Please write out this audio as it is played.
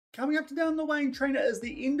Coming up today on the Waine Train is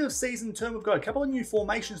the end of season 2. We've got a couple of new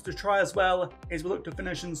formations to try as well as we look to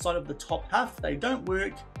finish inside of the top half. If they don't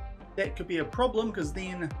work, that could be a problem because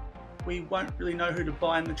then we won't really know who to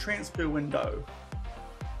buy in the transfer window.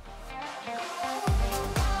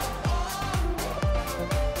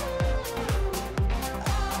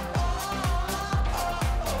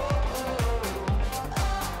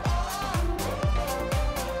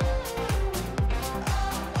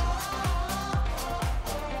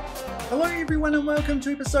 Hello everyone and welcome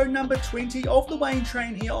to episode number 20 of the Waine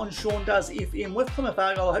Train here on Sean Does FM with Plymouth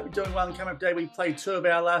Argyle. I hope you're doing well, and coming up today we played 2 of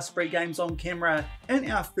our last 3 games on camera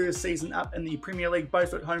in our first season up in the Premier League,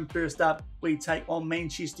 both at home. First up, we take on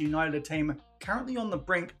Manchester United, a team currently on the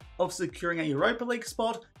brink of securing a Europa League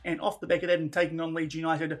spot, and off the back of that and taking on Leeds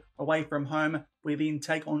United away from home, we then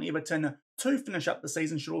take on Everton to finish up the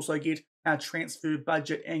season. Should also get our transfer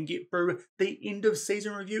budget and get through the end of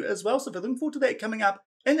season review as well. So if you're looking forward to that coming up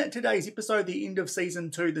in today's episode, the end of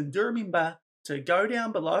season 2, then do remember to go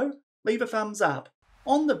down below, leave a thumbs up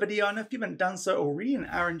on the video, and if you haven't done so already and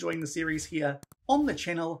are enjoying the series here on the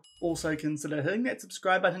channel, also consider hitting that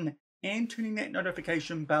subscribe button and turning that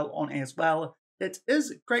notification bell on as well. It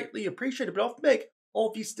is greatly appreciated. But off the back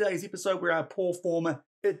of yesterday's episode, where our poor form,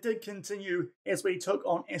 it did continue as we took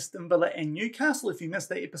on Aston Villa and Newcastle. If you missed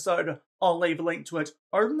that episode, I'll leave a link to it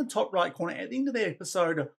over in the top right corner. At the end of that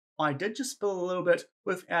episode, I did just spill a little bit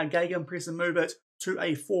with our gegenpress and move it to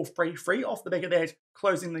a 4-3-3 off the back of that,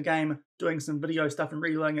 closing the game, doing some video stuff and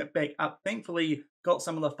reloading it back up. Thankfully, got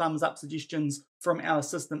some of the thumbs up suggestions from our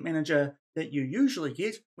assistant manager that you usually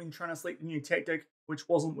get when trying to select the new tactic, which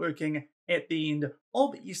wasn't working at the end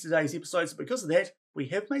of yesterday's episode. So because of that, we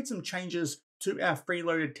have made some changes to our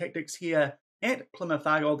freeloaded tactics here at Plymouth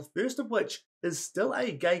Argyle, the first of which is still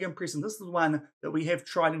a gegenpress, and this is the one that we have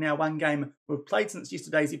tried in our one game we've played since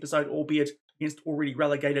yesterday's episode, albeit against already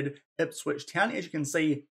relegated Ipswich Town. As you can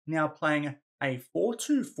see, now playing a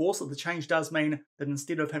 4-2-4, so the change does mean that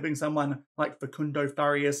instead of having someone like Facundo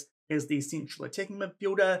Farias as the central attacking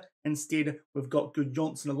midfielder, instead we've got Good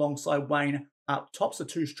Johnson alongside Waine up top, so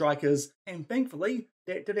 2 strikers, and thankfully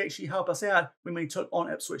that did actually help us out when we took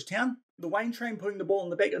on Ipswich Town. The Waine Train putting the ball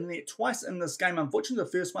in the back of the net twice in this game. Unfortunately,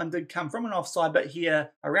 the first one did come from an offside, but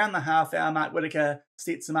here, around the half hour mark, Whittaker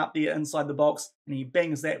sets him up there inside the box, and he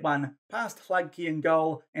bangs that one past Hladky in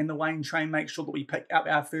goal, and the Waine Train makes sure that we pick up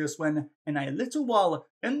our first win in a little while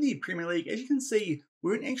in the Premier League. As you can see,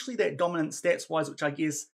 we weren't actually that dominant stats-wise, which I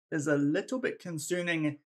guess is a little bit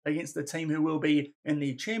concerning against the team who will be in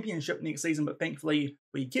the Championship next season, but thankfully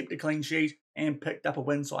we kept a clean sheet and picked up a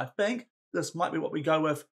win, so I think this might be what we go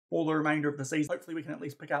with for the remainder of the season. Hopefully we can at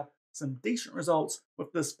least pick up some decent results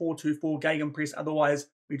with this 4-2-4 gegenpress. Otherwise,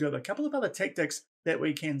 we do have a couple of other tactics that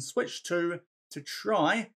we can switch to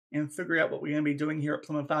try and figure out what we're going to be doing here at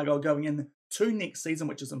Plymouth Argyle going into next season,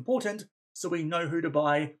 which is important so we know who to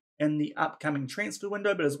buy in the upcoming transfer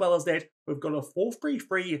window. But as well as that, we've got a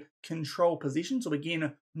 4-3-3 control position. So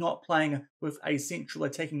again, not playing with a central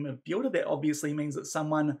attacking midfielder. That obviously means that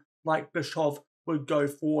someone like Bischoff would go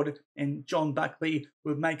forward and John Buckley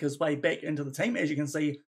would make his way back into the team. As you can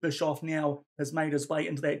see, Bischoff now has made his way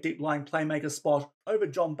into that deep lying playmaker spot over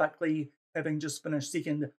John Buckley, having just finished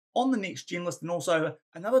second on the next gen list. And also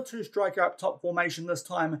another 2 striker up top formation, this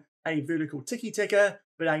time a vertical tiki-taka,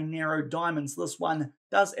 but a narrow diamond. So this one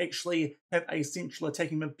does actually have a central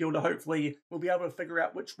attacking midfielder. Hopefully we'll be able to figure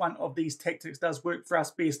out which one of these tactics does work for us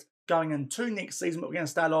best going into next season. But we're going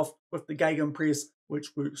to start off with the gegenpress,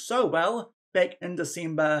 which worked so well back in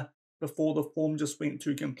December before the form just went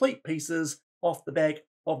to complete pieces off the back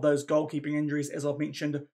of those goalkeeping injuries. As I've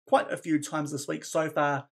mentioned quite a few times this week so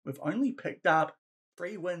far, we've only picked up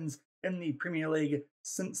 3 wins in the Premier League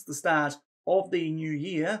since the start of the new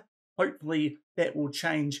year. Hopefully that will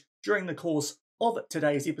change during the course of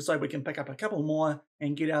today's episode. We can pick up a couple more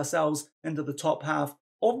and get ourselves into the top half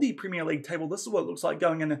of the Premier League table. This is what it looks like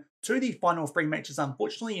going into the final 3 matches.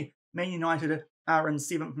 Unfortunately, Man United are in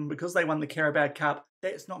 7th, and because they won the Carabao Cup,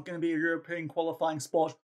 that's not going to be a European qualifying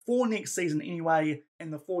spot for next season anyway,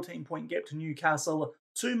 and the 14-point gap to Newcastle,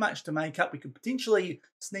 too much to make up. We could potentially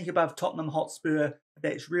sneak above Tottenham Hotspur.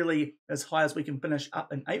 That's really as high as we can finish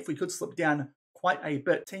up in 8th. We could slip down quite a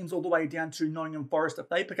bit. Teams all the way down to Nottingham Forest, if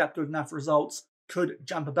they pick up good enough results, could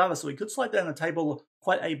jump above us. So we could slide down the table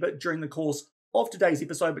quite a bit during the course of today's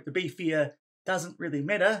episode, but to be fair, doesn't really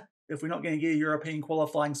matter. If we're not going to get a European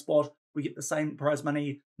qualifying spot, we get the same prize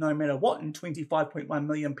money no matter what in £25.1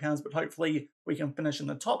 million, but hopefully we can finish in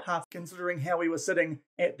the top half. Considering how we were sitting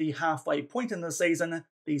at the halfway point in the season,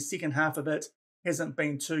 the second half of it hasn't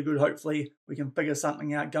been too good. Hopefully we can figure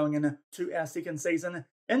something out going into our second season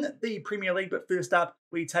in the Premier League. But first up,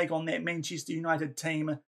 we take on that Manchester United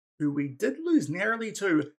team, who we did lose narrowly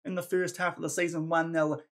to in the first half of the season,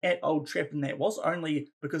 1-0 at Old Trafford, and that was only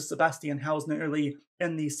because Sebastian Hausner early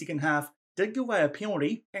in the second half did give away a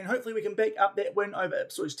penalty, and hopefully we can back up that win over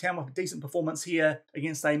Ipswich Town with a decent performance here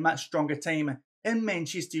against a much stronger team in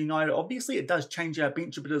Manchester United. Obviously, it does change our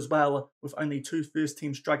bench a bit as well, with only 2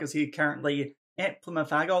 first-team strikers here currently at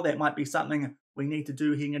Plymouth Argyle. That might be something we need to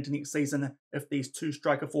do heading into next season if these 2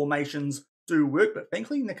 striker formations do work. But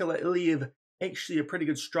thankfully, Nikola Iliev, actually a pretty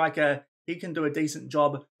good striker. He can do a decent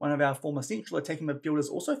job. One of our former central attacking midfielders.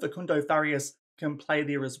 Also, Facundo Farias can play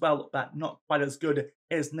there as well, but not quite as good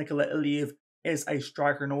as Nikola Iliev as a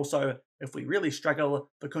striker. And also, if we really struggle,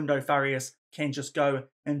 Facundo Farias can just go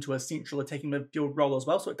into a central attacking midfield role as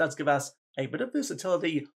well. So it does give us a bit of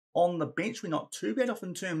versatility on the bench. We're not too bad off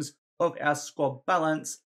in terms of our squad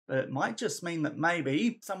balance, but it might just mean that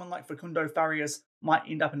maybe someone like Facundo Farias might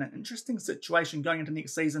end up in an interesting situation going into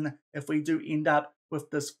next season if we do end up with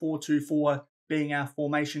this 4-2-4 being our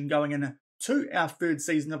formation going into our 3rd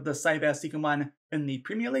season of the Save Our Second one in the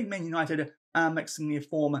Premier League. Man United are mixing their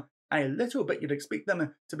form a little bit. You'd expect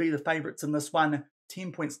them to be the favourites in this one,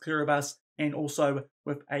 10 points clear of us, and also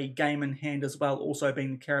with a game in hand as well, also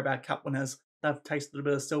being the Carabao Cup winners. They've tasted a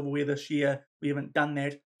bit of silverware this year. We haven't done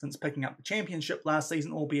that since picking up the championship last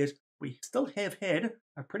season, albeit we still have had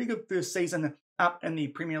a pretty good first season up in the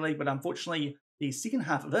Premier League, but unfortunately the second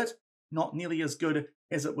half of it not nearly as good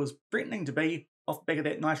as it was threatening to be off the back of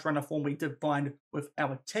that nice run of form we did find with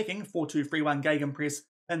our attacking 4-2-3-1 gegenpress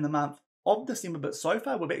in the month of December. But so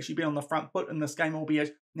far we've actually been on the front foot in this game,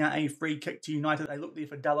 albeit now a free kick to United. They look there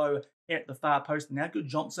for Dallo at the far post, and now good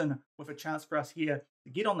Johnson with a chance for us here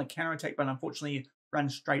to get on the counter-attack, but unfortunately run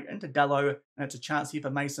straight into Dallo, and it's a chance here for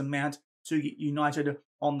Mason Mount to get United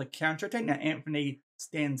on the counter-attack. Now Anthony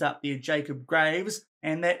stands up there, Jacob Graves,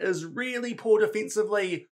 and that is really poor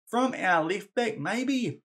defensively from our left back.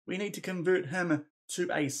 Maybe we need to convert him to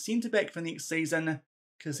a centre-back for next season,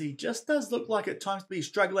 because he just does look like at times to be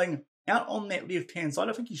struggling out on that left-hand side.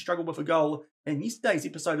 I think he struggled with a goal in yesterday's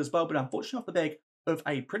episode as well, but unfortunately off the back of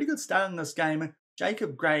a pretty good start in this game,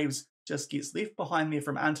 Jacob Graves just gets left behind there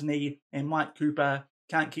from Anthony, and Mike Cooper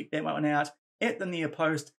can't keep that one out at the near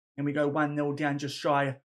post, and we go 1-0 down just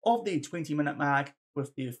shy of the 20-minute mark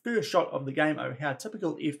with their first shot of the game. Oh, how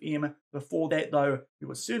typical FM. Before that, though, it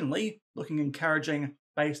was certainly looking encouraging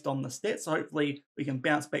based on the stats. So hopefully we can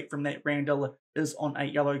bounce back from that. Randall is on a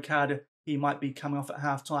yellow card. He might be coming off at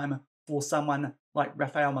halftime for someone like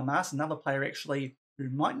Rafael Mamas, another player actually who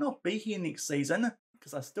might not be here next season,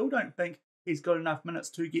 because I still don't think he's got enough minutes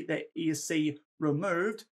to get that ESC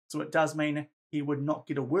removed. So it does mean he would not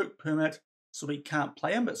get a work permit, so we can't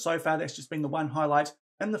play him. But so far, that's just been the one highlight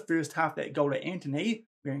in the first half, that goal to Anthony.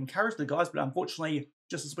 We encourage the guys, but unfortunately,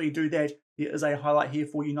 just as we do that, there is a highlight here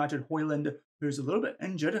for United. Hoyland, who's a little bit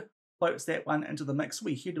injured, floats that one into the mix.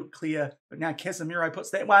 We head it clear, but now Casemiro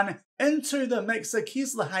puts that one into the mixer.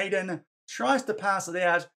 Kesler Hayden tries to pass it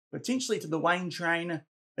out, potentially to the Waine Train.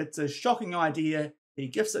 It's a shocking idea. He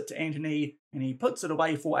gifts it to Anthony, and he puts it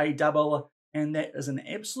away for a double, and that is an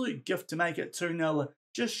absolute gift to make it 2-0,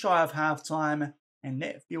 just shy of half-time, and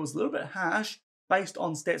that feels a little bit harsh based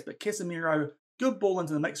on stats, but Casemiro, good ball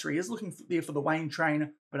into the mixer. He is looking there for the Waine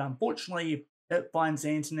Train, but unfortunately it finds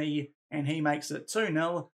Anthony, and he makes it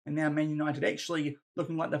 2-0, and now Man United actually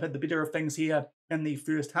looking like they've had the better of things here in the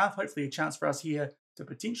first half. Hopefully a chance for us here to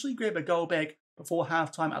potentially grab a goal back before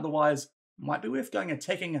half-time. Otherwise, might be worth going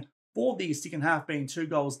attacking for the second half, being 2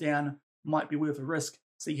 goals down. Might be worth a risk.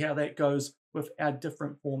 See how that goes with our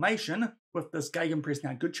different formation with this gegenpress.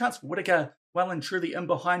 Now, good chance for Whittaker. Well and truly in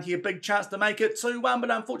behind here. Big chance to make it 2-1,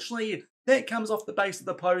 but unfortunately, that comes off the base of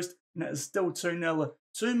the post, and it is still 2-0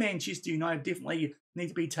 to Manchester United. Definitely need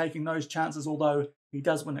to be taking those chances, although he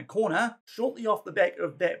does win a corner shortly off the back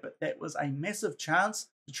of that, but that was a massive chance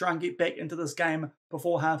to try and get back into this game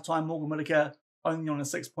before halftime. Morgan Whittaker only on a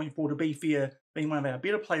 6.4, to be fair, being one of our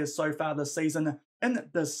better players so far this season in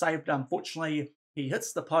this save, but unfortunately, he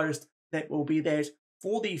hits the post. That will be that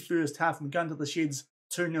for the first half. And we go into the sheds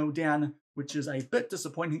 2-0 down, which is a bit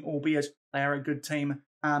disappointing, albeit they are a good team,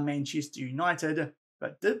 Manchester United.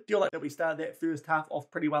 But did feel like that we started that first half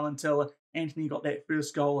off pretty well until Anthony got that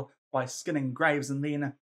first goal by skinning Graves, and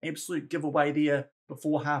then absolute giveaway there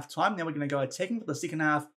before half-time. Now we're going to go attacking for the second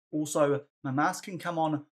half. Also, Mamas can come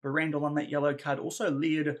on for Randall on that yellow card. Also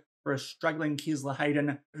led for a struggling Kesler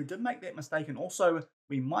Hayden, who did make that mistake. And also,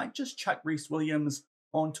 we might just chuck Reece Williams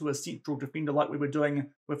onto a central defender like we were doing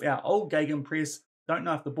with our old gegenpress. Don't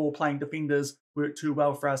know if the ball-playing defenders work too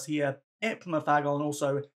well for us here at Plymouth Argyle. And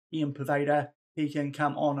also Ian Pervader, he can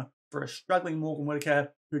come on for a struggling Morgan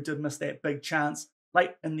Whittaker who did miss that big chance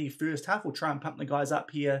late in the first half. We'll try and pump the guys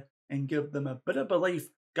up here and give them a bit of belief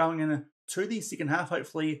going into the second half.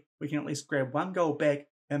 Hopefully, we can at least grab one goal back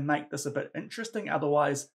and make this a bit interesting.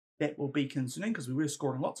 Otherwise, that will be concerning because we were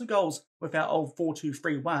scoring lots of goals with our old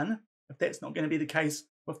 4-2-3-1. If that's not going to be the case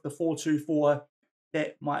with the 4-2-4,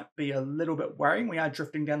 that might be a little bit worrying. We are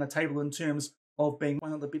drifting down the table in terms of being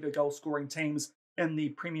one of the better goal scoring teams in the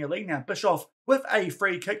Premier League. Now, Bischoff with a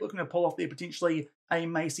free kick, looking to pull off there potentially a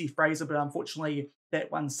Macy Fraser, but unfortunately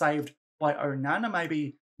that one saved by Onana.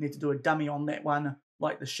 Maybe need to do a dummy on that one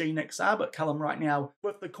like the She-Nicks are, but Cullum right now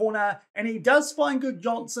with the corner, and he does find good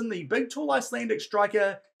Johnson, the big tall Icelandic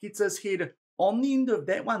striker, gets his head on the end of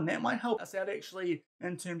that one. That might help us out actually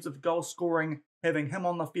in terms of goal scoring, having him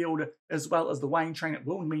on the field as well as the Waine Train. It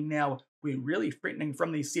will mean now we're really threatening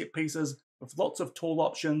from these set pieces with lots of tall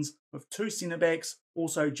options, with two centre-backs,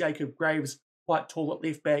 also Jacob Graves quite tall at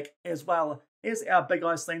left-back, as well as our big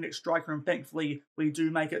Icelandic striker, and thankfully we do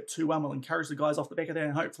make it 2-1. We'll encourage the guys off the back of that,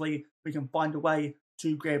 and hopefully we can find a way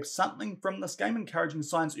to grab something from this game. Encouraging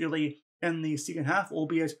signs early in the second half,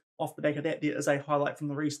 albeit off the back of that there is a highlight from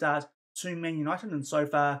the restart to Man United, and so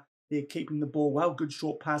far they're keeping the ball well. Good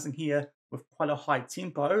short passing here with quite a high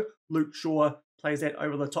tempo. Luke Shaw plays that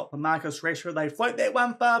over the top for Marcus Rashford. They float that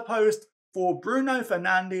one far post for Bruno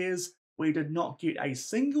Fernandes. We did not get a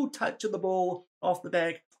single touch of the ball off the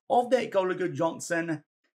back of that goal to good Johnson,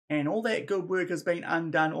 and all that good work has been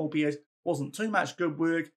undone, albeit wasn't too much good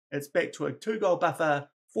work. It's back to a 2-goal buffer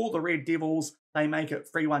for the Red Devils. They make it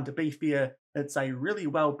 3-1. To be fair, it's a really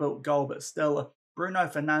well-built goal, but still, Bruno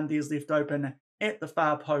Fernandes left open at the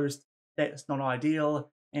far post. That's not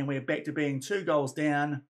ideal, and we're back to being 2 goals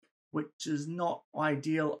down, which is not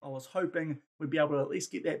ideal. I was hoping we'd be able to at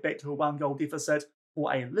least get that back to a 1-goal deficit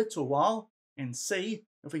for a little while and see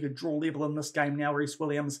if we could draw level in this game now. Reece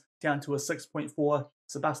Williams down to a 6.4.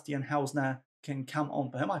 Sebastian Hausner can come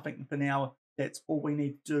on for him. I think for now, that's all we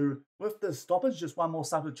need to do with the stoppage. Just one more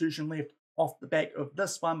substitution left off the back of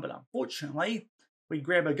this one, but unfortunately, we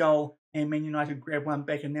grab a goal and Man United grab one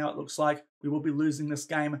back, and now it looks like we will be losing this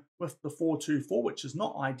game with the 4-2-4, which is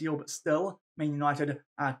not ideal, but still, Man United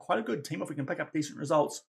are quite a good team if we can pick up decent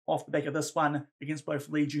results off the back of this one against both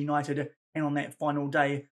Leeds United and on that final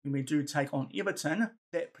day when we do take on Everton.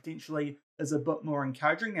 That potentially is a bit more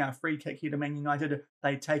encouraging. Now, free kick here to Man United.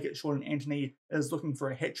 They take it short, and Anthony is looking for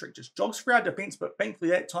a hat-trick. Just jogs for our defence, but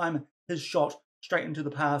thankfully that time his shot straight into the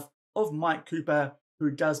path of Mike Cooper, who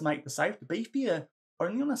does make the save. To be fair,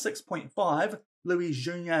 only on a 6.5. Luis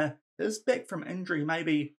Jr. is back from injury.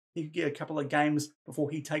 Maybe he could get a couple of games before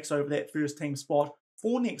he takes over that first team spot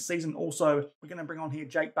for next season. Also, we're going to bring on here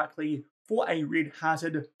Jake Buckley for a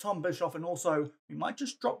red-hearted Tom Bischoff, and also we might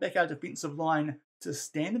just drop back our defensive line to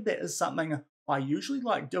standard. That is something I usually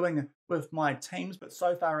like doing with my teams, but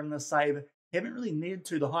so far in this save, haven't really needed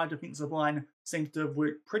to. The high defensive line seems to have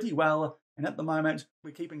worked pretty well, and at the moment,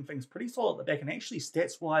 we're keeping things pretty solid at the back, and actually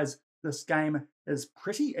stats-wise, this game is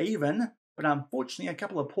pretty even, but unfortunately, a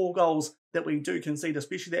couple of poor goals that we do concede,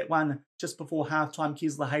 especially that one just before halftime,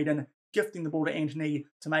 Kesler Hayden gifting the ball to Anthony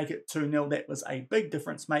to make it 2-0. That was a big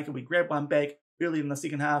difference maker. We grabbed one back early in the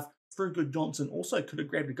second half through good Johnson. Also could have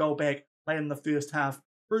grabbed a goal back late in the first half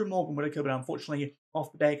through Morgan Whittaker, but unfortunately,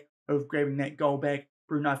 off the back of grabbing that goal back,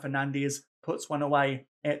 Bruno Fernandes puts one away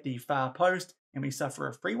at the far post, and we suffer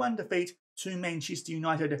a 3-1 defeat to Manchester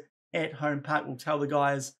United at home park. We'll tell the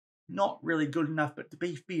guys, not really good enough, but to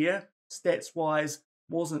be fair, stats-wise,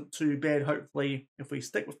 wasn't too bad. Hopefully, if we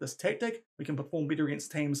stick with this tactic, we can perform better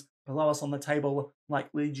against teams below us on the table, like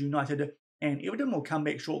Leeds United and Everton. We'll come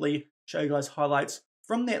back shortly, show you guys highlights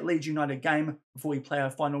from that Leeds United game before we play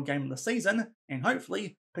our final game of the season, and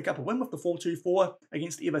hopefully pick up a win with the 4-2-4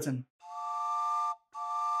 against Everton.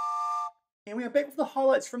 And we are back with the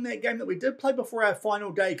highlights from that game that we did play before our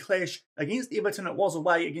final day clash against Everton. It was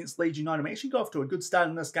away against Leeds United. We actually got off to a good start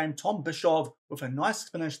in this game. Tom Bischoff with a nice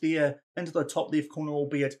finish there into the top left corner,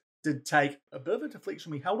 albeit did take a bit of a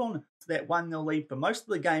deflection. We held on to that 1-0 lead for most of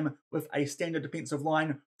the game with a standard defensive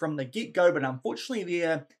line from the get-go, but unfortunately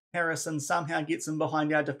there, Harrison somehow gets in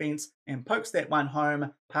behind our defence and pokes that one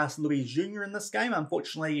home past Luis Jr. in this game.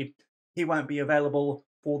 Unfortunately, he won't be available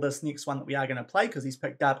for this next one that we are going to play because he's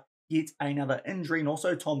picked up yet another injury, and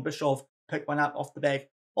also Tom Bischoff picked one up off the back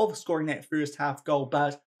of scoring that first half goal,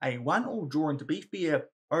 but a 1-1 draw. And to be fair,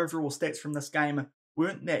 overall stats from this game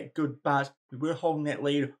weren't that good, but we were holding that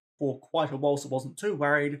lead for quite a while, so wasn't too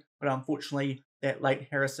worried. But unfortunately, that late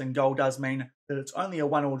Harrison goal does mean that it's only a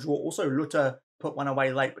 1-1 draw. Also, Lutta put one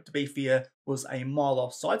away late, but to be fair, was a mile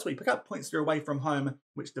offside. So we pick up points there away from home,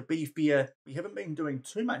 which to be fair, we haven't been doing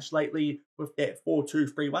too much lately with that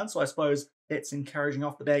 4-2-3-1. So I suppose that's encouraging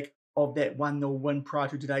off the back of that 1-0 win prior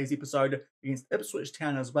to today's episode against Ipswich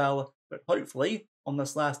Town as well. But hopefully, on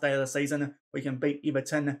this last day of the season, we can beat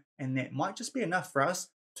Everton, and that might just be enough for us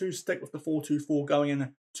to stick with the 4-2-4 going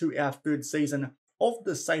into our third season of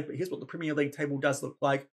the safe. But here's what the Premier League table does look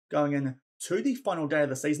like going in to the final day of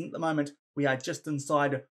the season. At the moment, we are just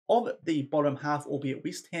inside of the bottom half, albeit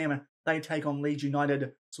West Ham, they take on Leeds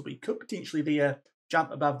United, so we could potentially there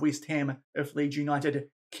jump above West Ham if Leeds United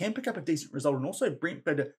can pick up a decent result. And also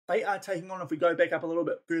Brentford, they are taking on, if we go back up a little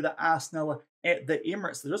bit further, Arsenal at the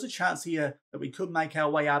Emirates. So there's a chance here that we could make our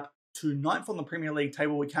way up to 9th on the Premier League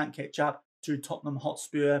table. We can't catch up to Tottenham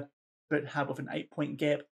Hotspur, but have with an 8-point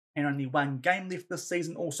gap and only one game left this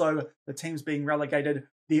season. Also, the teams being relegated,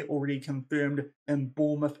 they're already confirmed in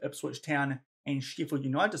Bournemouth, Ipswich Town and Sheffield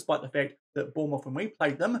United, despite the fact that Bournemouth, when we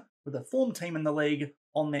played them, with a form team in the league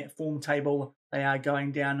on that form table, they are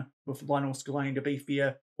going down with Lionel Scaloni. To be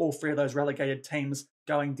fair, all three of those relegated teams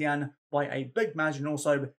going down by a big margin.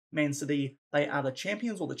 Also, Man City, they are the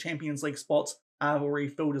champions, or the Champions League spots are already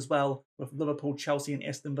filled as well with Liverpool, Chelsea and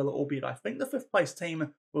Aston Villa, albeit I think the 5th place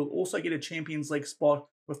team will also get a Champions League spot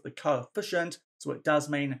with the coefficient, so it does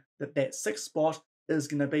mean that that 6th spot is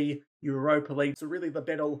going to be Europa League. So really the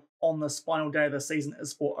battle on this final day of the season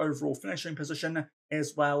is for overall finishing position,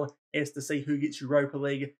 as well as to see who gets Europa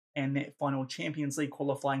League and that final Champions League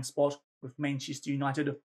qualifying spot, with Manchester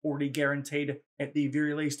United already guaranteed at the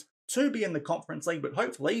very least to be in the Conference League. But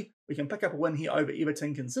hopefully we can pick up a win here over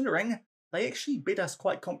Everton, considering they actually beat us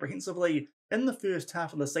quite comprehensively in the first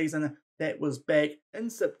half of the season. That was back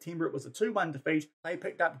in September. It was a 2-1 defeat. They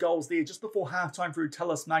picked up goals there just before halftime through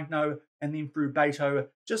Tallis Magno and then through Beto.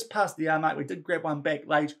 Just past the hour mark, we did grab one back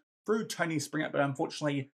late through Tony Springer, but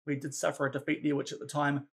unfortunately we did suffer a defeat there, which at the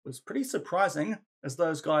time was pretty surprising, as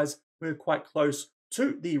those guys were quite close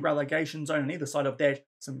to the relegation zone. On either side of that,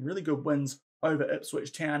 some really good wins over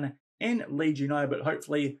Ipswich Town and Leeds United, but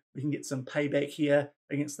hopefully we can get some payback here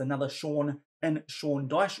against another Sean and Sean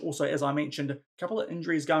Dyche. Also, as I mentioned, a couple of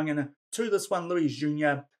injuries going in to this one. Louis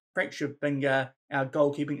Jr., fractured finger. Our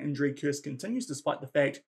goalkeeping injury curse continues, despite the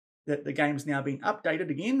fact that the game's now been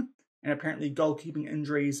updated again, and apparently goalkeeping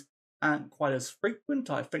injuries aren't quite as frequent.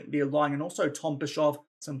 I think they're lying. And also Tom Bischoff,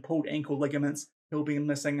 some pulled ankle ligaments. He'll be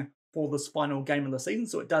missing for this final game of the season,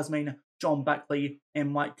 so it does mean John Buckley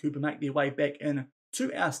and Mike Cooper make their way back in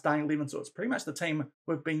to our starting 11. So it's pretty much the team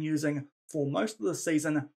we've been using for most of the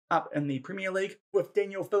season up in the Premier League, with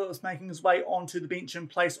Daniel Phillips making his way onto the bench in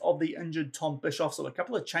place of the injured Tom Bischoff. So a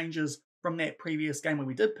couple of changes from that previous game where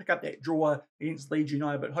we did pick up that draw against Leeds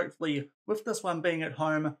United, but hopefully with this one being at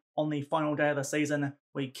home on the final day of the season,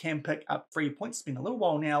 we can pick up 3 points. It's been a little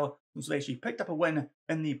while now since we actually picked up a win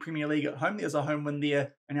in the Premier League at home. There's a home win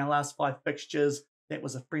there in our last 5 fixtures. That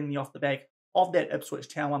was a friendly off the back of that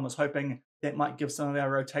Ipswich Town one. Was hoping that might give some of our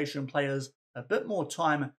rotation players a bit more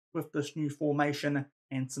time with this new formation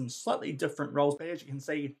and some slightly different roles. But as you can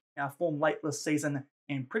see, our form late this season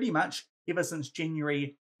and pretty much ever since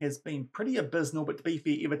January has been pretty abysmal. But to be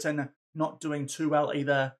fair, Everton not doing too well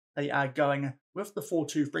either. They are going with the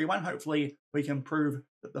 4-2-3-1. Hopefully we can prove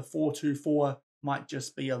that the 4-2-4 might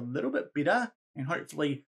just be a little bit better, and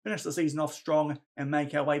hopefully finish the season off strong and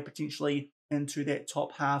make our way potentially into that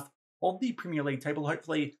top half of the Premier League table.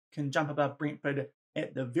 Hopefully can jump above Brentford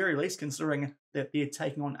at the very least, considering that they're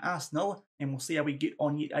taking on Arsenal, and we'll see how we get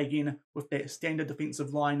on yet again with that standard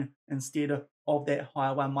defensive line instead of that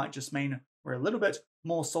higher one. Might just mean we're a little bit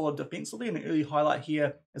more solid defensively. And an early highlight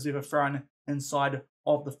here as we have a thrown inside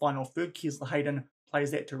of the final third. Kesler Hayden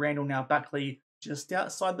plays that to Randall. Now Buckley just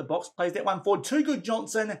outside the box plays that one forward. Too good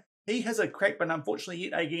Johnson. He has a crack, but unfortunately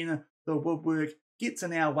yet again the woodwork gets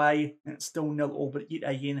in our way, and it's still 0-0, but yet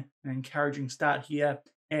again an encouraging start here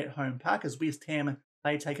at home park as West Ham,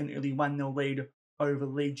 they take an early 1-0 lead over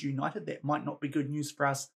Leeds United. That might not be good news for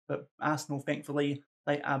us, but Arsenal, thankfully,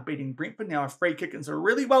 they are beating Brentford. Now a free kick, and it's a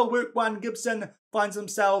really well worked one. Gibson finds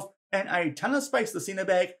himself in a ton of space, the centre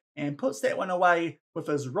back, and puts that one away with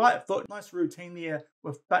his right foot. Nice routine there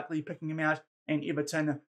with Buckley picking him out, and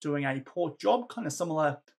Everton doing a poor job, kind of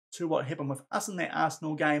similar to what happened with us in that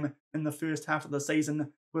Arsenal game in the first half of the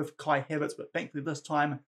season with Kai Havertz. But thankfully this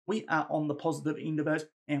time we are on the positive end of it,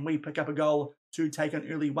 and we pick up a goal to take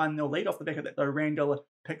an early 1-0 lead. Off the back of that though, Randall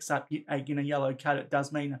picks up yet again a yellow card. It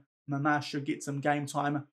does mean Mama should get some game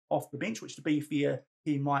time off the bench, which to be fair,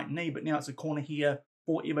 he might need. But now it's a corner here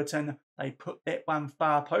for Everton. They put that one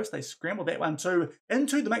far post. They scramble that one too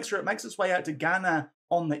into the mixer. It makes its way out to Ghana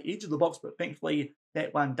on the edge of the box, but thankfully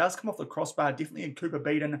that one does come off the crossbar. Definitely a Cooper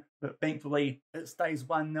beaten, but thankfully it stays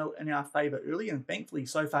 1-0 in our favour early, and thankfully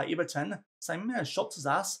so far Everton, same amount of shots as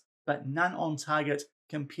us, but none on target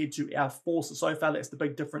compared to our force so far. That's the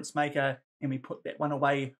big difference maker, and we put that one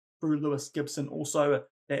away through Lewis Gibson. Also,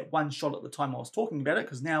 that one shot at the time I was talking about it,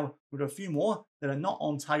 because now we've got a few more that are not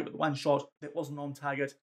on target, but the one shot that wasn't on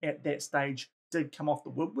target at that stage did come off the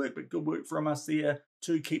woodwork, but good work from us there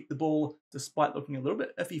to keep the ball despite looking a little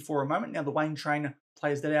bit iffy for a moment. Now the Waine Train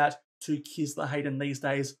plays that out to Kesler Hayden these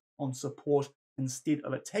days on support instead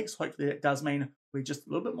of attacks. Hopefully that does mean we're just a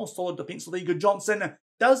little bit more solid defensively. Good Johnson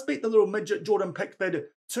does beat the little midget Jordan Pickford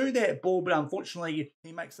to that ball, but unfortunately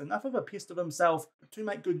he makes enough of a pest of himself to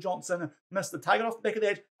make Good Johnson miss the target off the back of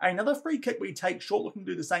that. Another free kick we take, short looking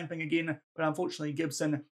to do the same thing again, but unfortunately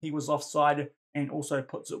Gibson, he was offside and also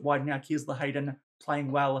puts it wide. Now Kesler Hayden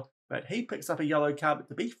playing well, but he picks up a yellow card. But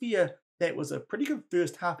to be fair, that was a pretty good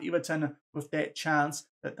first half Everton with that chance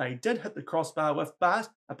that they did hit the crossbar with, but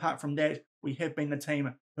apart from that, we have been the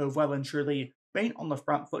team who have well and truly been on the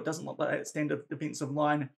front foot. Doesn't look like that standard defensive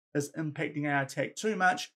line is impacting our attack too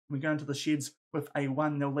much. We go into the sheds with a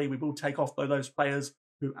 1-0 lead. We will take off though those players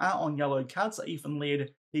who are on yellow cards. So Ethan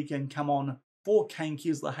Laird, he can come on for Kane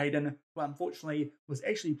Kesler Hayden, who unfortunately was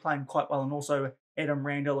actually playing quite well, and also Adam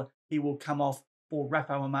Randall, he will come off for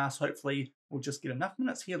Rafael Mamas. Hopefully we'll just get enough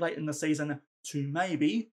minutes here late in the season to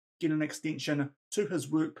maybe get an extension to his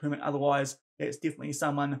work permit. Otherwise, that's definitely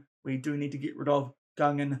someone we do need to get rid of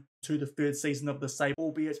going into the third season of the save,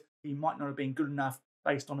 albeit he might not have been good enough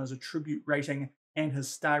based on his attribute rating and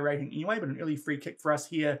his star rating anyway. But an early free kick for us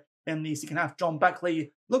here in the second half. John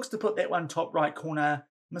Buckley looks to put that one top right corner,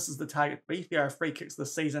 misses the target. But our free kicks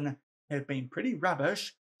this season have been pretty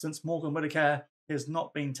rubbish since Morgan Whittaker has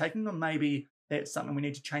not been taking them. Maybe that's something we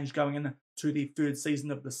need to change going into the third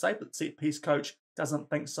season of the save, but set piece coach doesn't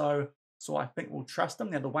think so. So I think we'll trust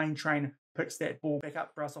him. Now the Waine Train picks that ball back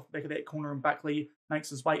up for us off the back of that corner, and Buckley makes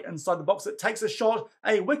his way inside the box. It takes a shot,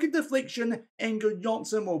 a wicked deflection, and Good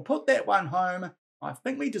Johnson will put that one home. I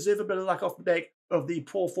think we deserve a bit of luck off the back of the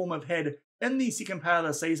poor form we've had in the second part of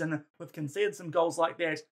the season. We've conceded some goals like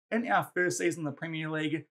that in our first season in the Premier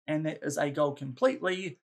League, and that is a goal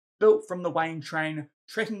completely built from the Waine Train,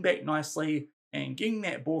 tracking back nicely and getting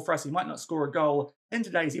that ball for us. He might not score a goal in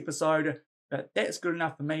today's episode, but that's good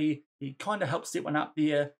enough for me. He kind of helps set one up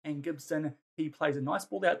there, and Gibson, he plays a nice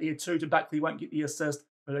ball out there too to Buckley. Won't get the assist,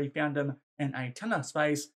 but he found him in a ton of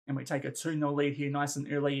space, and we take a 2-0 lead here nice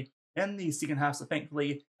and early in the second half. So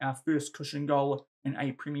thankfully, our first cushion goal in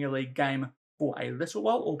a Premier League game for a little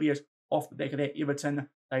while, albeit off the back of that Everton.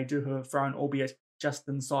 They do have a throw-in, albeit just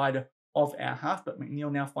inside of our half, but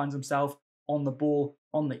McNeil now finds himself on the ball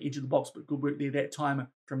on the edge of the box, but good work there that time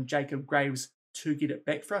from Jacob Graves to get it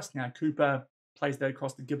back for us. Now Cooper plays that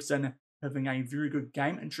across to Gibson, having a very good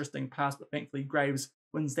game. Interesting pass, but thankfully Graves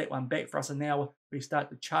wins that one back for us, and now we start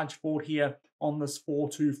to charge forward here on this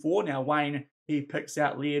 4-2-4. Now Waine, he picks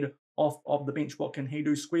out Laird off of the bench. What can he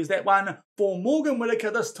do? Squares that one for Morgan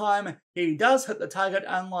Whittaker. This time he does hit the target,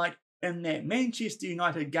 unlike in that Manchester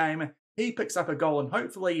United game. He picks up a goal, and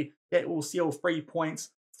hopefully that will seal 3 points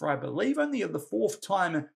for, I believe, only the fourth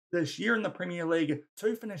time this year in the Premier League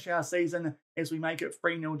to finish our season, as we make it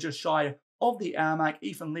 3-0 just shy of the hour mark.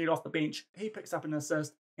 Ethan Laird off the bench, he picks up an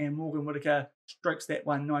assist, and Morgan Whittaker strikes that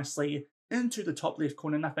one nicely into the top left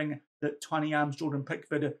corner. Nothing that tiny arms Jordan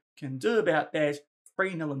Pickford can do about that.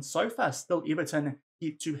 3-0, and so far still Everton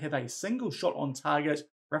yet to have a single shot on target.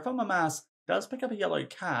 Rafa Mamas does pick up a yellow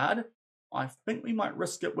card. I think we might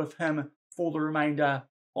risk it with him for the remainder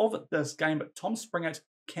of this game, but Tom Springett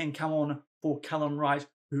can come on for Callum Wright,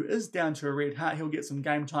 who is down to a red heart. He'll get some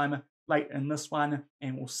game time late in this one,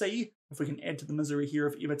 and we'll see if we can add to the misery here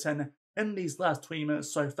of Everton in these last 20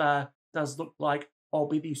 minutes so far. Does look like I'll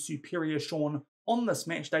be the superior Sean on this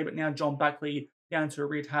match day, but now John Buckley down to a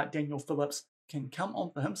red heart. Daniel Phillips can come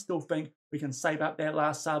on for him. Still think we can save up that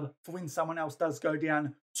last sub for when someone else does go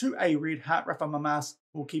down to a red heart. Rafa Mamas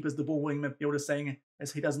will keep as the ball-winning midfielder, seeing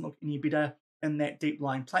as he doesn't look any better in that deep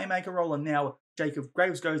line playmaker role. And now Jacob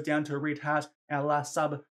Graves goes down to a red heart. Our last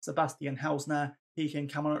sub, Sebastian Helsner, he can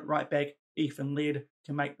come on it right back. Ethan Laird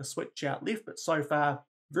can make the switch out left, but so far,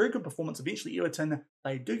 very good performance. Eventually Everton,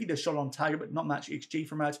 they do get a shot on target, but not much XG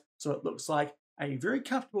from it, so it looks like a very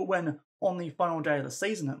comfortable win on the final day of the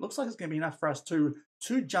season. It looks like it's going to be enough for us to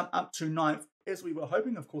jump up to 9th, as we were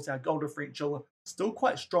hoping. Of course, our goal differential still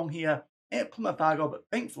quite strong here at Plymouth Argyle, but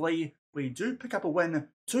thankfully we do pick up a win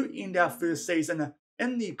to end our first season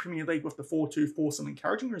in the Premier League with the 4-2-4. Some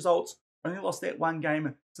encouraging results. Only lost that one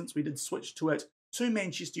game since we did switch to it to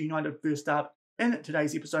Manchester United first up in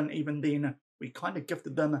today's episode, and even then We kind of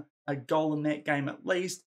gifted them a goal in that game at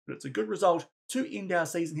least, but it's a good result to end our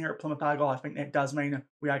season here at Plymouth Argyle. I think that does mean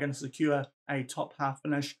we are going to secure a top half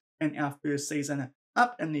finish in our first season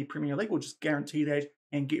up in the Premier League. We'll just guarantee that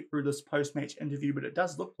and get through this post-match interview, but it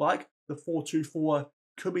does look like the 4-2-4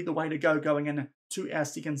 could be the way to go going into our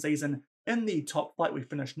second season in the top flight. We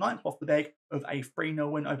finished 9th off the back of a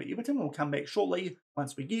 3-0 win over Everton. We'll come back shortly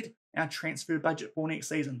once we get our transfer budget for next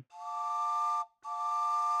season.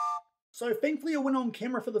 So thankfully a win on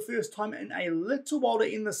camera for the first time in a little while to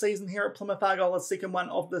end the season here at Plymouth Argyle, the second one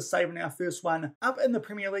of the save and our first one up in the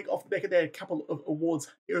Premier League. Off the back of that, a couple of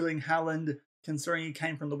awards. Erling Haaland, considering he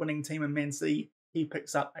came from the winning team in Man City, he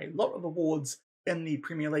picks up a lot of awards in the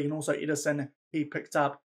Premier League, and also Edison, he picked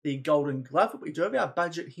up the Golden Glove. But we do have our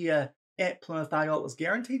budget here at Plymouth Argyle. It was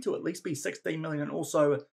guaranteed to at least be 16 million, and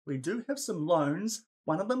also we do have some loans.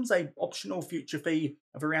 One of them's a optional future fee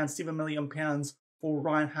of around £7 million for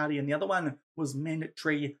Ryan Hardy, and the other one was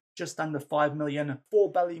mandatory, just under 5 million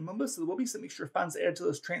for Bali Mumba. So there will be some extra funds added to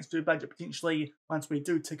this transfer budget potentially once we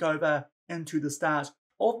do tick over into the start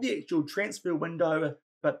of the actual transfer window.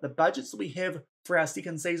 But the budgets that we have for our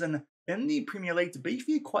second season in the Premier League, to be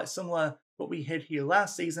fair, quite similar to what we had here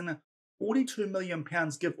last season. £42 million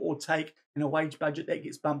give or take, and a wage budget that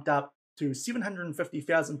gets bumped up to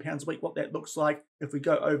 £750,000 a week. What that looks like if we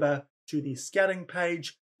go over to the scouting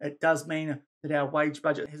page, it does mean that our wage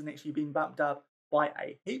budget hasn't actually been bumped up by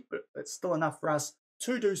a heap, but it's still enough for us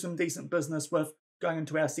to do some decent business with going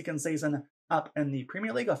into our second season up in the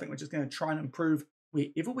Premier League. I think we're just going to try and improve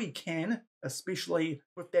wherever we can, especially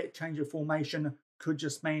with that change of formation. Could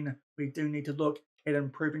just mean we do need to look at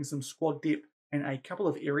improving some squad depth in a couple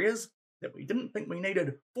of areas that we didn't think we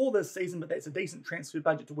needed for this season, but that's a decent transfer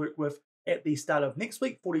budget to work with at the start of next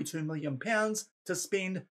week. £42 million to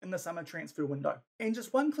spend in the summer transfer window. And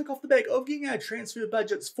just one click off the back of getting our transfer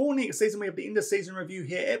budgets for next season, we have the end of season review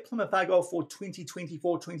here at Plymouth Argyle for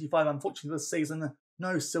 2024-25. Unfortunately this season,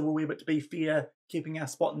 no silverware, but to be fair, keeping our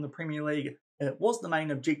spot in the Premier League, it was the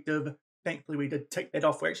main objective. Thankfully we did tick that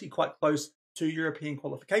off. We're actually quite close to European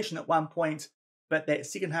qualification at one point, but that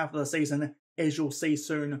second half of the season, as you'll see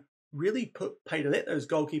soon, really put pay to that. Those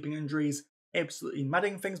goalkeeping injuries absolutely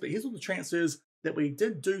mudding things. But here's all the transfers that we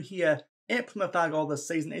did do here at Plymouth Argyle this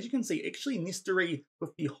season. As you can see, actually Nestori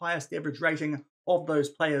with the highest average rating of those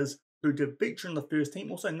players who did feature in the first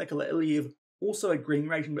team. Also Nikola Iliev, also a green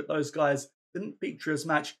rating, but those guys didn't feature as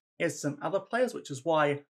much as some other players, which is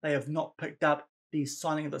why they have not picked up the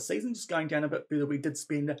signing of the season. Just going down a bit further, we did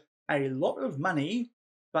spend a lot of money,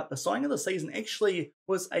 but the signing of the season actually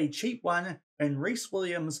was a cheap one in Reece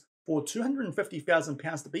Williams for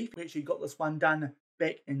 £250,000 to be. We actually got this one done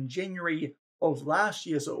back in January of last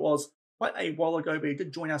year, so it was quite a while ago, but he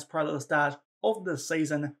did join us prior to the start of the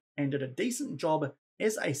season and did a decent job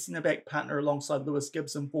as a centre-back partner alongside Lewis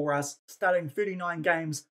Gibson for us, starting 39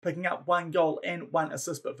 games, picking up 1 goal and 1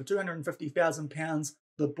 assist, but for £250,000,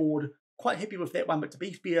 the board quite happy with that one. But to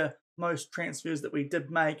be fair, most transfers that we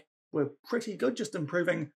did make were pretty good, just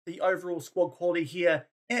improving the overall squad quality here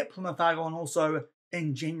at Plymouth Argyle. And also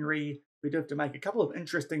in January, we did have to make a couple of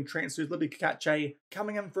interesting transfers. Libby Kakache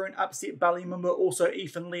coming in for an upset Bali Mumba, also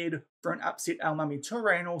Ethan Laird for an upset Almami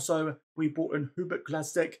Toure, and also we brought in Hubert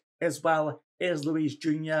Glastic as well as Louise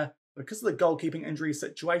Jr. Because of the goalkeeping injury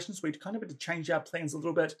situations, we kind of had to change our plans a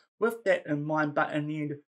little bit with that in mind, but in the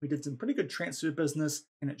end, we did some pretty good transfer business,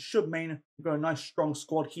 and it should mean we've got a nice strong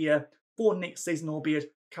squad here for next season, albeit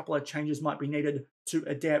a couple of changes might be needed to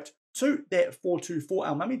adapt to that 4-2-4.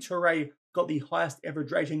 Almami Toure got the highest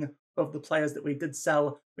average rating of the players that we did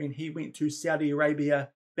sell when he went to Saudi Arabia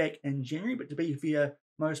back in January, but to be fair,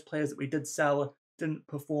 most players that we did sell didn't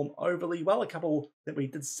perform overly well. A couple that we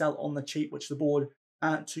did sell on the cheap, which the board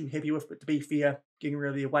aren't too happy with, but to be fair, getting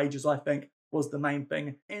rid of their wages, I think, was the main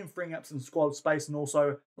thing, and freeing up some squad space. And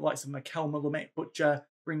also the likes of Mikel Miller, Matt Butcher,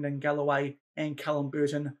 Brendan Galloway and Callum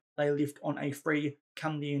Burton, they left on a free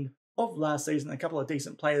come the end of last season. A couple of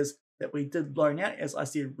decent players that we did loan out, as I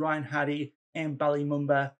said, Ryan Hardy and Bali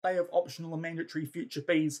Mumba. They have optional and mandatory future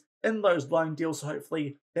fees in those loan deals, so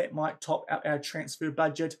hopefully that might top out our transfer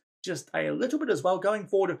budget just a little bit as well. Going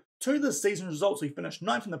forward to this season's results, we finished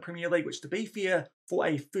 9th in the Premier League, which to be fair, for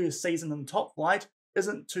a first season in top flight,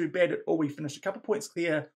 isn't too bad at all. We finished a couple points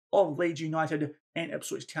clear of Leeds United and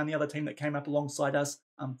Ipswich Town, the other team that came up alongside us.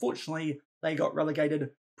 Unfortunately, they got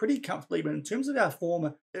relegated pretty comfortably, but in terms of our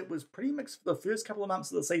form, it was pretty mixed for the first couple of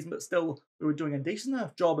months of the season, but still, we were doing a decent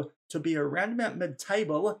enough job to be around about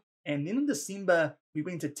mid-table. And then in December, we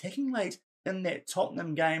went attacking late in that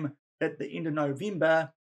Tottenham game at the end of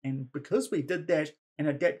November, and because we did that and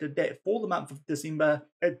adapted that for the month of December,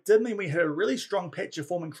 it did mean we had a really strong patch of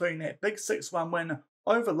form, including that big 6-1 win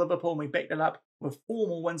over Liverpool, and we backed it up with 4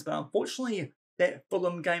 more wins. But unfortunately, that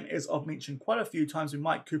Fulham game, as I've mentioned quite a few times, when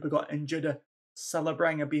Mike Cooper got injured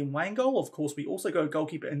celebrating a Ben Waine goal. Of course, we also got a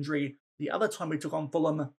goalkeeper injury the other time we took on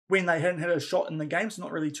Fulham when they hadn't had a shot in the game, so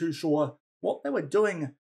not really too sure what they were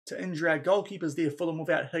doing to injure our goalkeepers there, Fulham,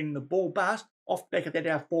 without hitting the ball. But off the back of that,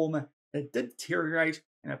 our form, it did deteriorate,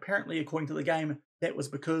 and apparently, according to the game, that was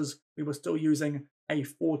because we were still using a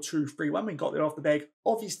 4-2-3-1. We got that off the back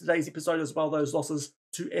of yesterday's episode as well, those losses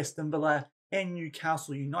to Aston Villa and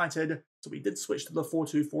Newcastle United. So we did switch to the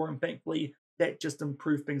 4-2-4, and thankfully that just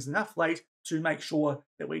improved things enough late to make sure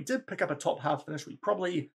that we did pick up a top half finish. We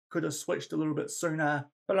probably could have switched a little bit sooner,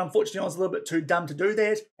 but unfortunately I was a little bit too dumb to do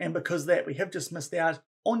that, and because of that we have just missed out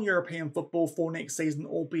on European football for next season,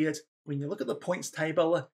 albeit when you look at the points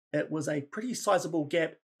table, it was a pretty sizable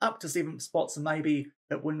gap up to 7th spots, and maybe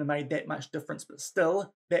it wouldn't have made that much difference, but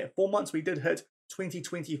still, that 4 months we did hit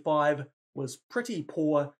 2025 was pretty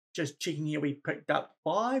poor. Just checking here, we picked up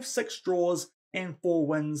 6 draws and 4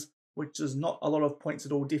 wins, which is not a lot of points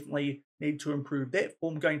at all. Definitely need to improve that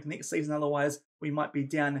form going to next season, otherwise we might be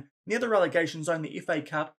down near the relegation zone. The FA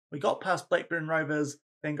Cup, we got past Blackburn Rovers,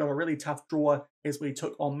 then got a really tough draw as we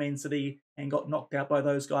took on Man City and got knocked out by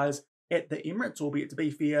those guys at the Emirates, albeit to be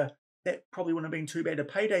fair, that probably wouldn't have been too bad a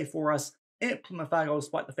payday for us at Plymouth Argyle,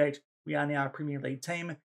 despite the fact we are now a Premier League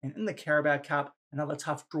team. And in the Carabao Cup, another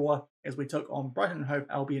tough draw as we took on Brighton & Hove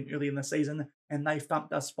Albion early in the season, and they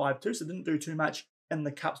thumped us 5-2, so didn't do too much in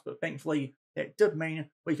the Cups, but thankfully that did mean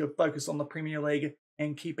we could focus on the Premier League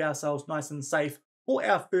and keep ourselves nice and safe for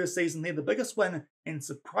our first season there. The biggest win, and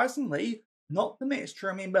surprisingly not the match to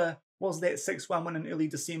remember, was that 6-1 win in early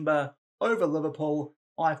December over Liverpool.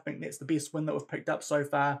 I think that's the best win that we've picked up so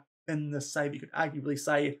far in this save. You could arguably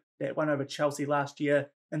say that one over Chelsea last year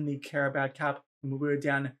in the Carabao Cup when we were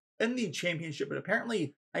down in the Championship, but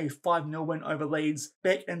apparently a 5-0 win over Leeds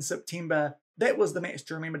back in September. That was the match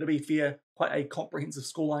to remember, to be fair. Quite a comprehensive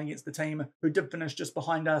scoreline against the team who did finish just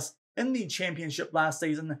behind us in the Championship last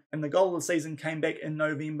season, and the goal of the season came back in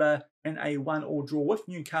November in a 1-1 draw with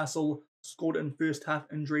Newcastle, scored in first half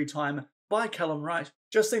injury time by Callum Wright.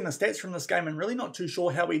 Just seeing the stats from this game and really not too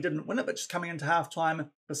sure how we didn't win it, but just coming into half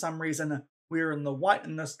time, for some reason we're in the white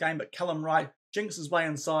in this game, but Callum Wright jinks his way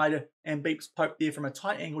inside and beeps Pope there from a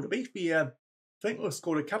tight angle. To be fair, I think we've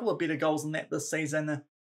scored a couple of better goals than that this season,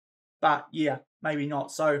 but yeah, maybe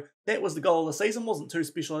not. So that was the goal of the season. Wasn't too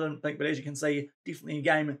special, I didn't think, but as you can see, definitely a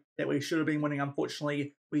game that we should have been winning.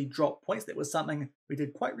 Unfortunately, we dropped points. That was something we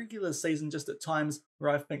did quite regular this season, just at times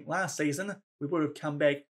where I think last season we would have come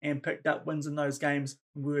back and picked up wins in those games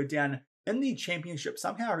when we were down in the Championship.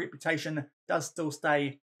 Somehow our reputation does still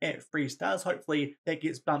stay at 3 stars. Hopefully that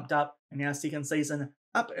gets bumped up in our second season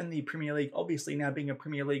up in the Premier League. Obviously now being a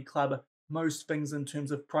Premier League club, most things in terms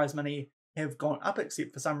of prize money have gone up,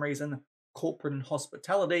 except for some reason corporate and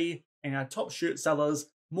hospitality, and our top shirt sellers,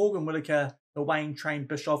 Morgan Whittaker, the Waine Train,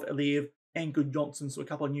 Bischoff, Alev, and Good Johnson. So a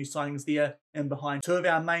couple of new signings there, and behind 2 of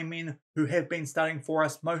our main men who have been starting for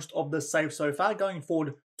us most of this save so far. Going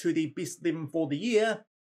forward to the best 11 for the year,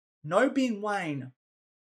 no Ben Waine,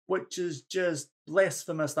 which is just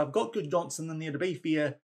blasphemous. I've got Good Johnson in there. To be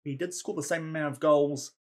fair, he did score the same amount of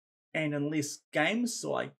goals and in less games,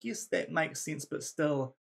 so I guess that makes sense, but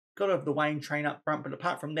still, got to have the Waine Train up front. But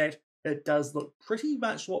apart from that, it does look pretty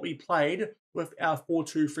much what we played with our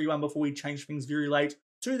 4-2-3-1 before we changed things very late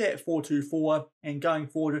to that 4-2-4, and going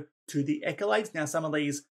forward to the accolades. Now, some of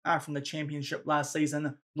these are from the Championship last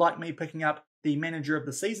season, like me picking up the Manager of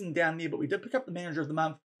the Season down there, but we did pick up the Manager of the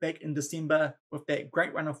Month back in December with that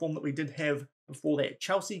great run of form that we did have before that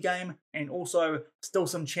Chelsea game, and also still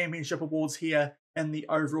some Championship awards here in the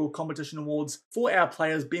overall competition awards for our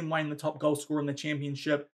players. Ben Waine, the top goal scorer in the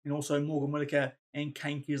Championship, and also Morgan Whittaker and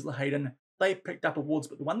Kane Kessler-Hayden. They picked up awards,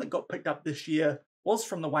 but the one that got picked up this year was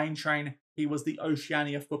from the Waine Train. He was the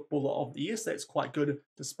Oceania Footballer of the Year, so that's quite good,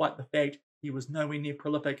 despite the fact he was nowhere near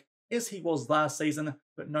prolific as he was last season,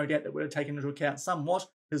 but no doubt that would have taken into account somewhat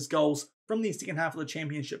his goals from the second half of the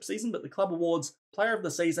Championship season. But the club awards, Player of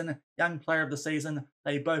the Season, Young Player of the Season,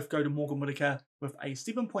 they both go to Morgan Whittaker with a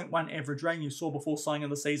 7.1 average rating you saw before signing of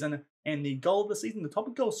the season, and the goal of the season, the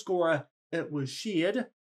top goal scorer, it was shared,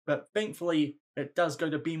 but thankfully it does go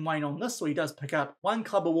to Ben Waine on this, so he does pick up 1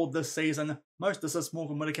 club award this season. Most assists,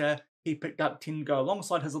 Morgan Whittaker, he picked up 10 to go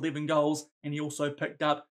alongside his 11 goals, and he also picked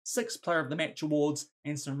up 6 Player of the Match awards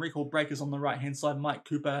and some record breakers on the right hand side. Mike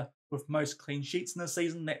Cooper with most clean sheets in this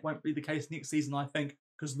season. That won't be the case next season, I think,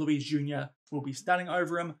 because Luis Jr. will be starting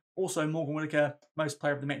over him. Also, Morgan Whittaker, most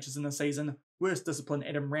Player of the Matches in the season. Worst discipline,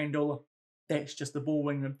 Adam Randall. that's just the ball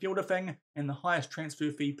wing midfielder thing, and the highest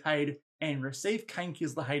transfer fee paid and received Kane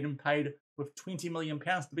Kessler-Hayden paid with £20 million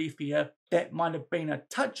to be fair. That might have been a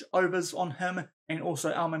touch overs on him, and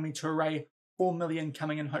also Almami Toure, $4 million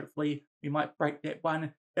coming in. Hopefully we might break that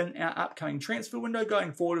one in our upcoming transfer window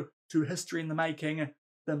going forward to history in the making.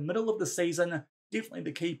 The middle of the season, definitely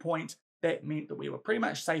the key point. That meant that we were pretty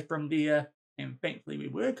much safe from there, and thankfully we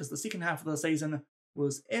were, because the second half of the season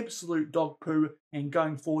was absolute dog poo. And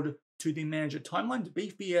going forward to the manager timeline, to be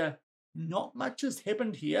fair, not much has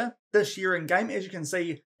happened here this year in game. As you can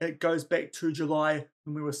see, it goes back to July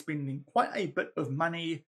when we were spending quite a bit of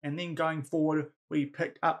money, and then going forward we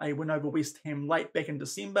picked up a win over West Ham late back in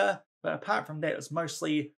December. But apart from that, it's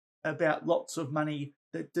mostly about lots of money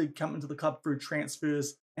that did come into the club through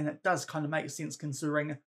transfers, and it does kind of make sense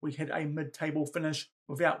considering we had a mid-table finish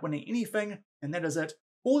without winning anything. And that is it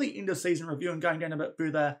for the end of season review. And going down a bit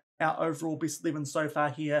further, our overall best 11 so far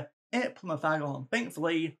here at Plymouth Argyle, and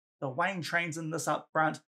thankfully the Waine Train's in this up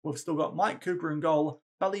front. We've still got Mike Cooper in goal,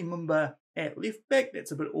 Billy Mumba at left back.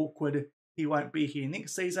 That's a bit awkward, he won't be here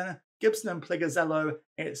next season. Gibson and Plegazello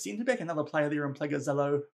at centre back, another player there in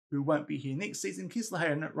Plegazello who won't be here next season.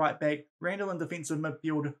 Kessler-Hayden at right back, Randall in defensive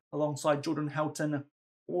midfield alongside Jordan Helton,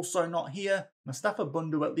 also not here. Mustafa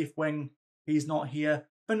Bundu at left wing, he's not here.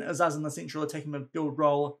 Finn Azaz in the central attacking midfield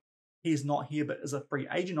role, he's not here but is a free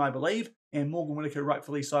agent I believe. And Morgan Whittaker,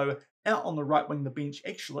 rightfully so, out on the right wing, the bench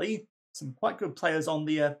actually. Some quite good players on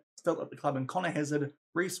there still at the club, and Connor Hazard,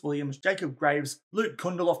 Reece Williams, Jacob Graves, Luke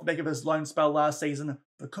Kundal off the back of his loan spell last season,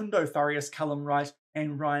 Facundo Farias, Callum Wright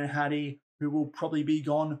and Ryan Hardy, who will probably be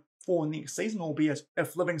gone for next season, albeit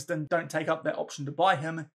if Livingston don't take up that option to buy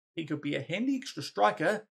him, he could be a handy extra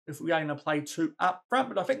striker if we are going to play two up front.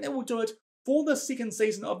 But I think that will do it for the second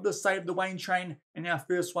season of the Save the Waine Train, and our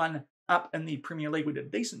first one up in the Premier League. We did a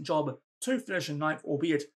decent job to finish in ninth,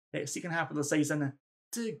 albeit that second half of the season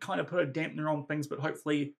did kind of put a dampener on things, but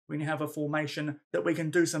hopefully we now have a formation that we can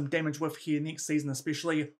do some damage with here next season,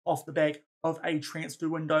 especially off the back of a transfer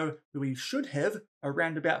window where we should have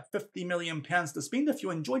around about £50 million to spend. If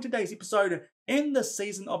you enjoyed today's episode and the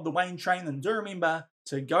season of the Waine Train, then do remember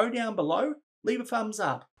to go down below, leave a thumbs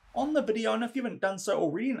up on the video, and if you haven't done so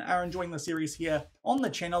already and are enjoying the series here on the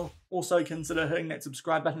channel, also consider hitting that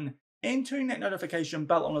subscribe button and turning that notification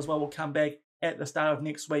bell on as well. We'll come back at the start of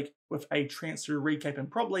next week with a transfer recap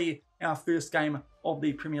and probably our first game of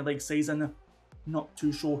the Premier League season. Not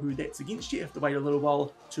too sure who that's against yet. Have to wait a little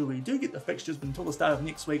while till we do get the fixtures, but until the start of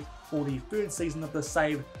next week for the third season of the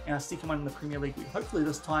Save, our second one in the Premier League. Hopefully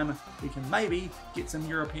this time we can maybe get some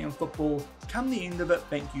European football come the end of it.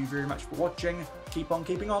 Thank you very much for watching. Keep on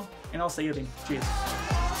keeping on, and I'll see you then. Cheers.